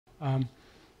Um,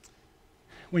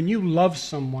 when you love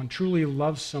someone, truly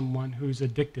love someone who's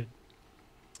addicted,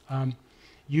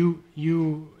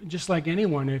 you just like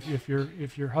anyone, if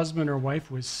your husband or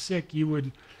wife was sick, you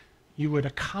would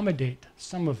accommodate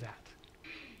some of that,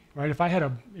 right? If I had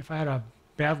a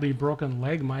badly broken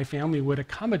leg, my family would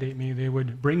accommodate me. They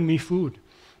would bring me food.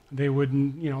 They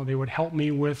would help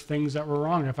me with things that were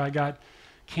wrong. If I got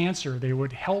cancer, they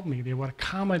would help me. They would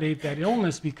accommodate that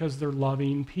illness because they're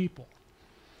loving people.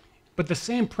 But the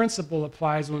same principle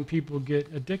applies when people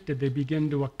get addicted. They begin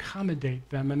to accommodate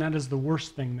them, and that is the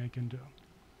worst thing they can do.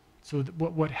 So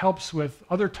what helps with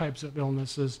other types of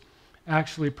illnesses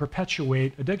actually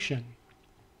perpetuate addiction.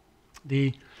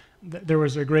 There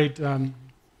was a great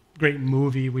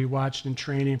movie we watched in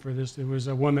training for this. There was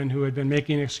a woman who had been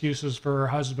making excuses for her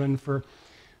husband for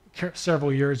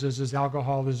several years as his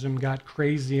alcoholism got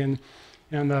crazy, and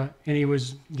he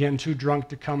was, again, too drunk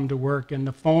to come to work, and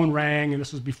the phone rang, and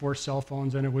this was before cell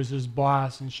phones, and it was his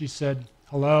boss, and she said,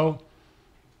 "Hello?"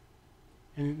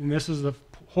 And this is the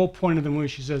whole point of the movie.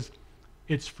 She says,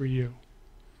 "It's for you."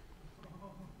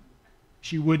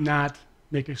 She would not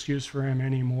make excuse for him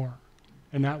anymore.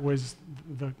 And that was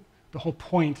the whole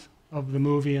point of the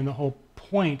movie and the whole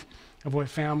point of what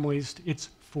families, it's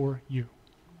for you.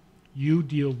 You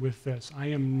deal with this. I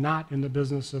am not in the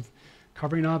business of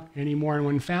covering up anymore. And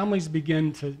when families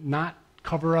begin to not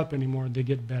cover up anymore, they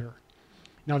get better.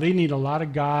 Now, they need a lot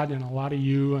of God and a lot of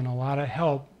you and a lot of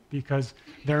help, because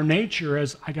their nature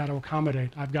is, I got to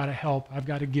accommodate, I've got to help, I've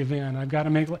got to give in, I've got to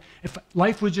make, if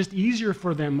life was just easier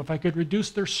for them, if I could reduce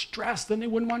their stress, then they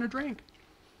wouldn't want to drink.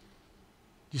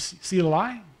 You see the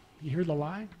lie? You hear the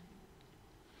lie?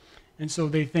 And so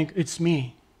they think, it's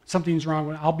me. Something's wrong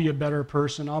with, I'll be a better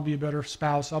person, I'll be a better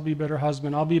spouse, I'll be a better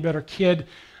husband, I'll be a better kid.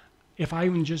 If I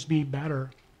can just be better,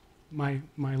 my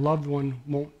loved one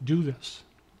won't do this.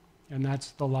 And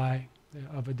that's the lie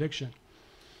of addiction.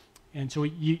 And so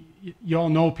you all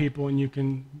know people, and you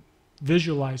can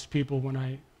visualize people when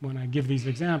I give these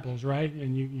examples, right?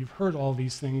 And you've heard all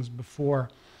these things before.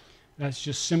 That's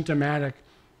just symptomatic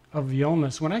of the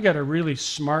illness. When I get a really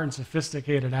smart and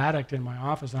sophisticated addict in my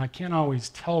office, and I can't always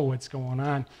tell what's going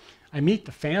on, I meet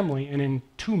the family, and in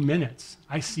 2 minutes,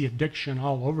 I see addiction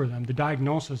all over them. The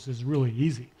diagnosis is really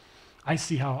easy. I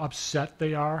see how upset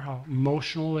they are, how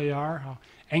emotional they are, how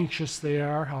anxious they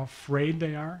are, how afraid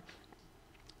they are.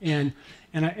 And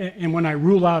when I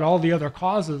rule out all the other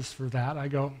causes for that, I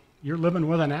go, you're living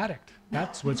with an addict.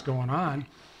 That's what's going on.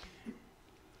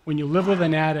 When you live with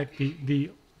an addict,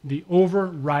 the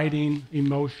overriding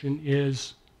emotion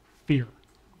is fear.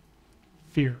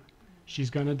 Fear. She's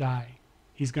going to die.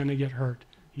 He's going to get hurt.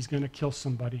 He's going to kill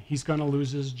somebody. He's going to lose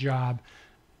his job.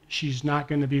 She's not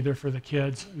going to be there for the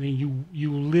kids. I mean,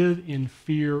 you live in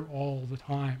fear all the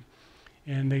time.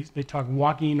 And they talk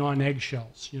walking on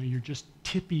eggshells. You know, you're just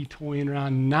tippy-toeing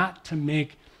around, not to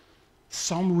make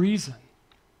some reason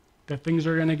that things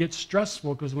are going to get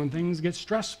stressful, because when things get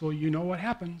stressful, you know what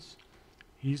happens.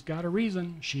 He's got a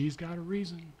reason. She's got a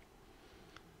reason.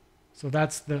 So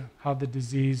that's how the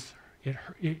disease,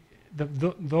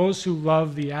 those who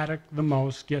love the addict the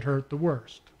most get hurt the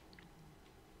worst,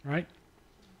 right?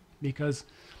 Because,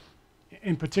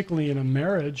 and particularly in a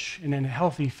marriage and in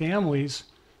healthy families,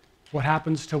 what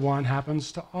happens to one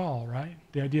happens to all, right?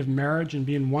 The idea of marriage and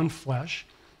being one flesh,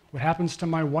 what happens to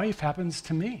my wife happens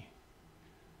to me.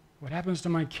 What happens to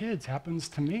my kids happens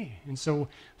to me. And so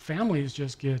families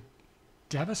just get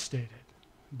devastated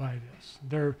by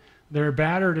this. They're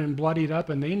battered and bloodied up,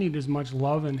 and they need as much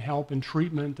love and help and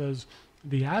treatment as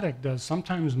the addict does,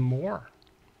 sometimes more.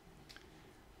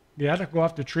 The addict go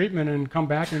off to treatment and come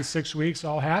back in 6 weeks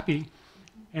all happy,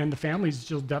 and the family's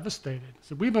just devastated.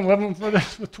 So we've been living for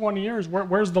this for 20 years.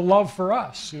 Where's the love for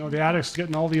us? You know, the addict's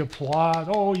getting all the applause.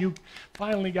 Oh, you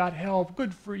finally got help.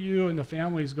 Good for you. And the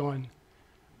family's going,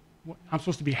 I'm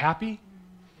supposed to be happy?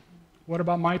 What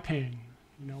about my pain?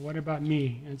 You know, what about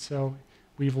me? And so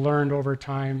we've learned over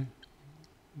time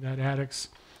that addicts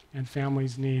and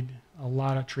families need a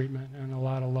lot of treatment and a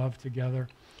lot of love together.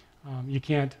 You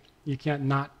can't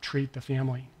not treat the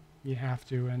family. You have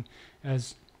to. And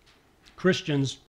as Christians,